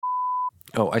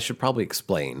Oh, I should probably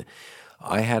explain.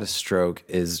 I had a stroke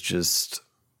is just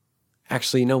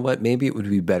actually, you know what? Maybe it would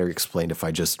be better explained if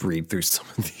I just read through some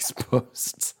of these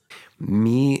posts.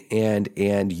 Me and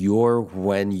your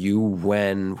when you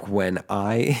when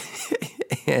I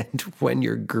and when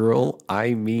your girl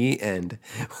I me and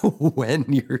when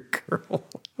your girl.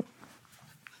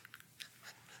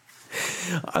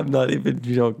 I'm not even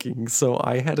joking. So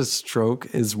I had a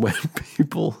stroke is when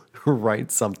people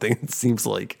write something, it seems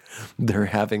like they're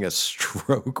having a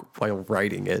stroke while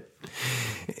writing it.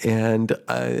 And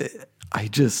I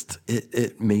just,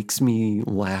 it makes me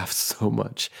laugh so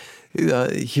much.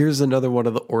 Here's another one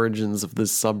of the origins of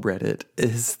this subreddit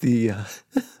is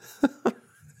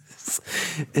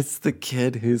it's the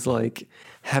kid who's like,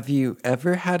 have you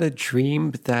ever had a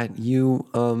dream that you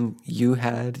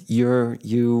had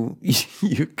you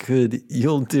could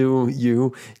you'll do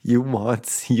you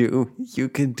want you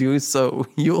can do so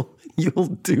you'll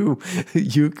do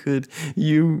you could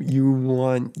you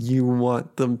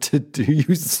want them to do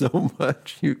you so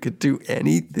much you could do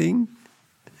anything?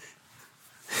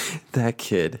 That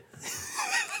kid.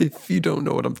 If you don't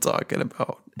know what I'm talking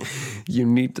about, you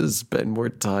need to spend more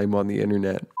time on the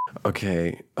internet.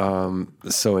 Okay,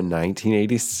 so in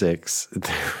 1986,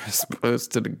 there was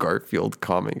posted a Garfield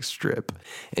comic strip,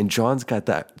 and John's got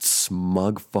that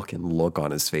smug fucking look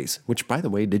on his face. Which, by the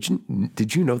way, did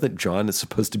you know that John is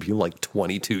supposed to be like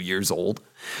 22 years old?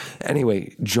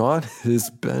 Anyway, John is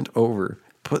bent over,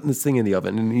 putting this thing in the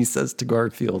oven, and he says to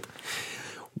Garfield,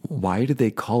 "Why do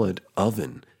they call it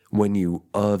oven? When you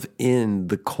of in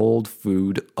the cold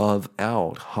food, of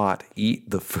out hot, eat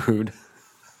the food."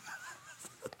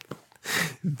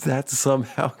 That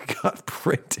somehow got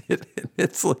printed, and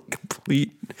it's like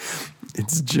complete,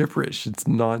 it's gibberish, it's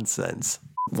nonsense.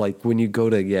 Like when you go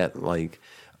to get like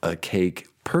a cake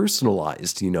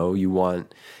personalized, you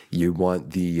want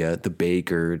the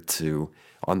baker to,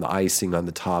 on the icing on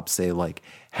the top, say like,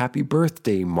 "Happy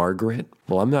birthday, Margaret."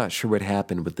 Well, I'm not sure what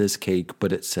happened with this cake,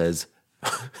 but it says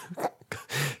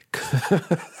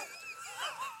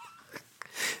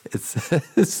it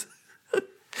says,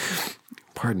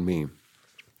 pardon me,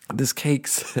 this cake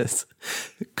says,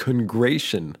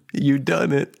 "Congration, you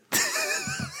done it."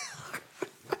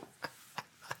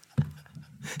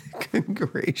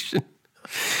 Congration.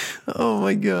 Oh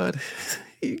my God,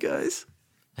 you guys,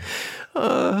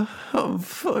 I'm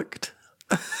fucked.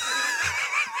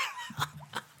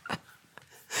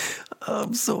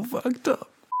 I'm so fucked up.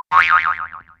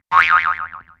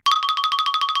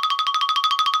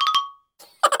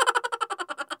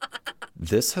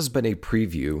 This has been a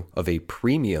preview of a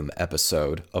premium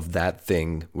episode of That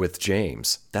Thing with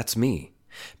James. That's me.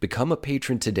 Become a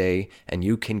patron today and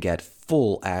you can get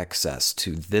full access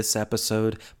to this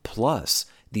episode plus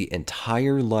the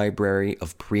entire library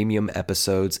of premium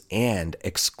episodes and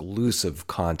exclusive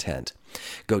content.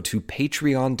 Go to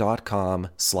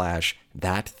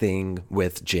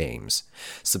patreon.com/thatthingwithjames.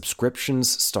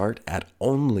 Subscriptions start at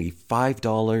only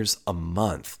 $5 a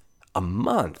month. A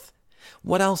month?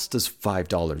 What else does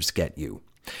 $5 get you?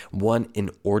 One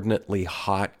inordinately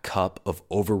hot cup of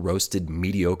over-roasted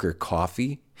mediocre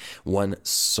coffee? One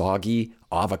soggy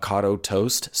avocado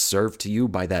toast served to you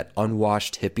by that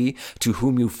unwashed hippie to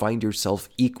whom you find yourself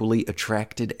equally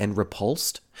attracted and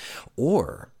repulsed?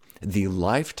 Or the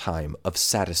lifetime of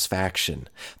satisfaction,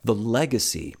 the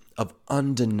legacy of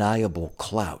undeniable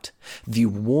clout, the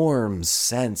warm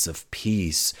sense of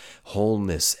peace,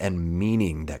 wholeness, and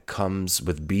meaning that comes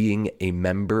with being a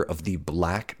member of the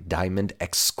Black Diamond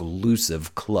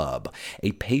exclusive club,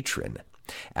 a patron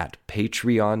at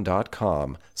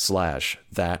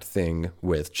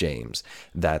patreon.com/thatthingwithjames.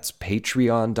 That's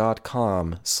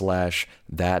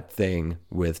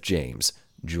patreon.com/thatthingwithjames.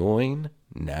 Join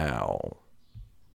now.